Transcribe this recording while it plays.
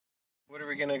What are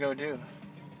we gonna go do?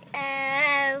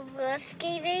 Roller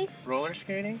skating. Roller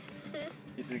skating?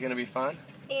 Is it gonna be fun?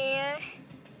 Yeah.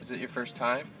 Is it your first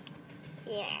time?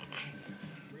 Yeah.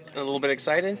 A little bit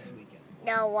excited?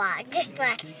 No, just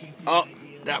much. Oh,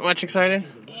 that much excited?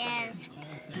 Yeah.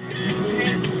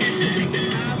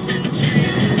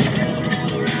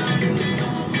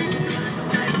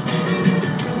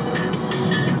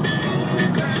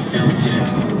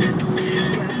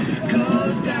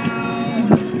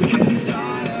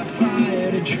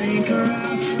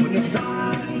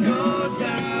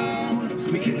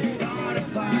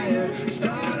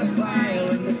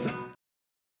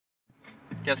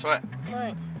 Guess what?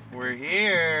 What? We're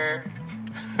here.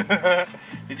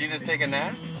 Did you just take a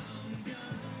nap?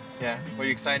 Yeah. Were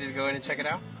you excited to go in and check it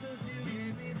out?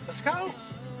 Let's go.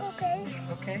 Okay.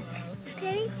 Okay.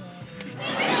 Okay.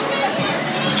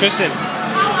 Tristyn,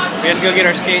 we have to go get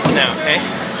our skates now, okay?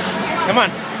 Come on.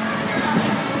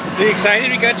 Are you excited?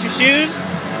 We got your shoes?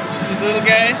 These little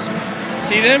guys?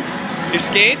 See them? Your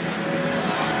skates?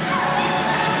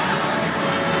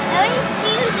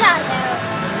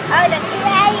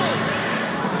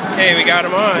 Hey, we got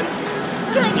them on.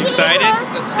 Excited?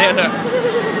 Let's stand up.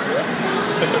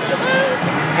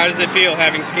 How does it feel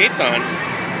having skates on?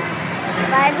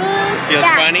 Funny. Feels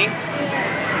funny?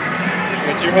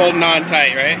 Yeah. But you're holding on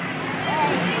tight, right?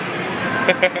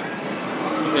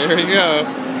 There we go.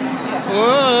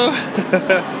 Whoa!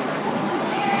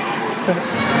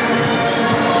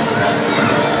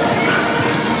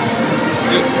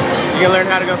 So, you gonna learn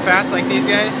how to go fast like these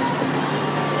guys?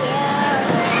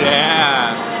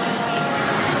 Yeah.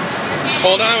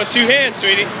 Hold on with two hands,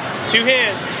 sweetie. Two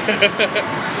hands.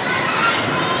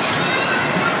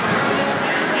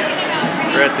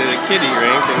 We're at the kiddie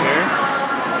rink in here.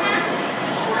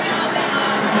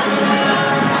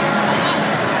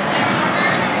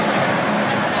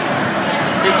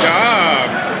 Good job.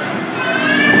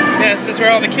 Yeah, this is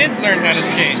where all the kids learn how to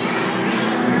skate.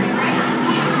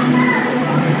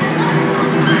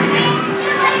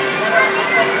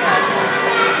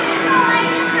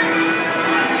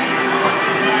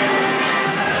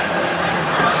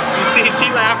 See,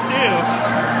 she laughed too.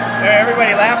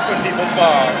 Everybody laughs when people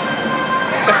fall.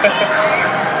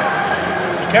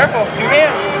 Be careful, two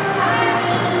hands.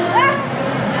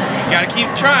 You gotta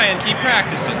keep trying, keep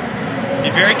practicing. Be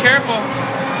very careful.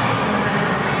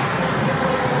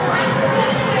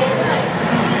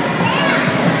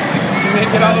 Did you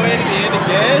make it all the way to the end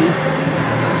again?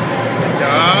 Good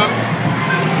job.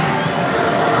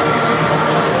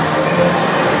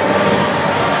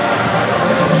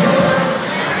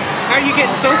 How are you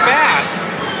getting so fast?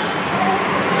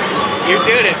 You're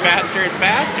doing it faster and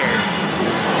faster.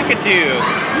 Look at you.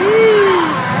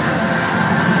 Woo.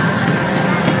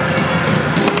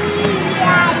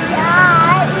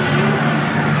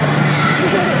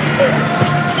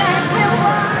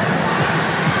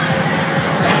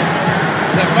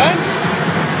 Is that fun?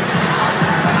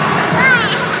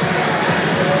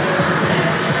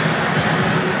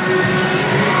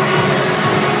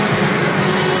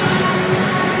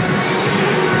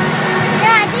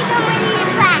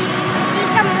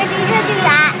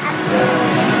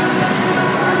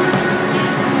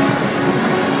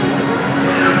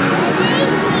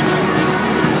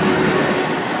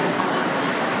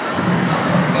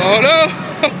 Oh no!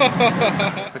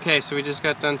 Okay, so we just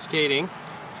got done skating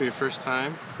for your first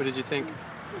time. What did you think?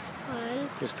 Fun.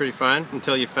 It was pretty fun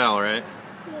until you fell, right?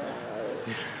 No.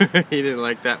 You didn't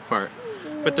like that part.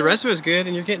 But the rest of it was good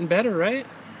and you're getting better, right?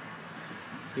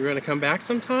 You want to come back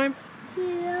sometime?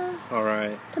 Yeah.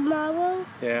 Alright. Tomorrow?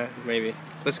 Yeah, maybe.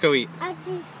 Let's go eat.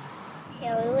 Actually, so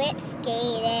let's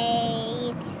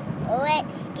skating.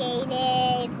 Let's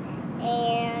skating.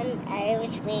 And it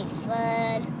was really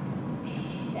fun.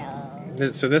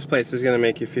 So this place is going to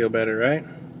make you feel better, right?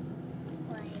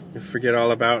 What? You forget all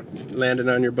about landing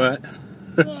on your butt.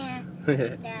 Yeah.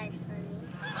 That's funny.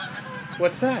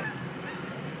 What's that?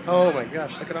 Oh my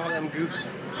gosh, look at all them geese.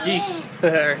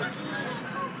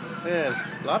 Man,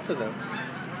 lots of them.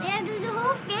 Yeah, there's a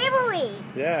whole family.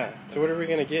 Yeah, so what are we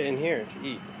going to get in here to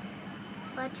eat?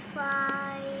 French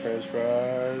fries. French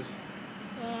fries.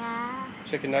 Yeah.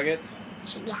 Chicken nuggets?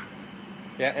 Yeah.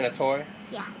 Yeah, and a toy?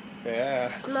 Yeah. Yeah.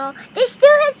 Small. They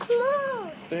still have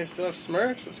Smurfs. They still have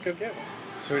Smurfs? Let's go get one.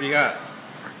 So what do you got?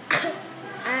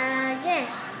 Yes.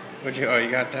 What'd you, oh, you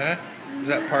got that? Is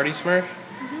that Party Smurf?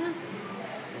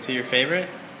 Mm-hmm. Is he your favorite?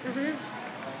 Mm-hmm.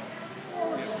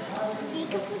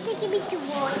 Thank you for taking me to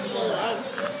roller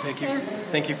skating.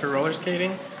 Thank you for roller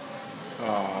skating?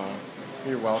 Aw,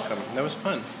 you're welcome. That was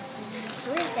fun.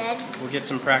 We're good. We'll get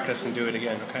some practice and do it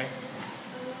again, okay?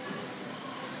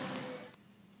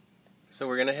 So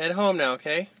we're gonna head home now,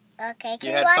 okay? Okay, You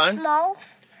can had you watch fun?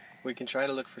 Smurf? We can try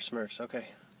to look for Smurfs, okay.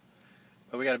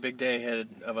 But we got a big day ahead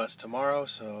of us tomorrow,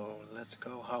 so let's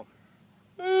go home.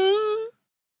 You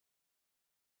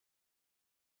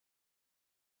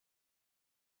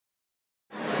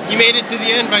made it to the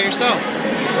end by yourself.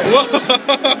 Whoa!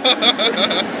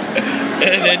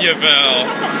 And then you fell.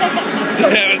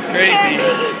 That was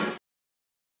crazy.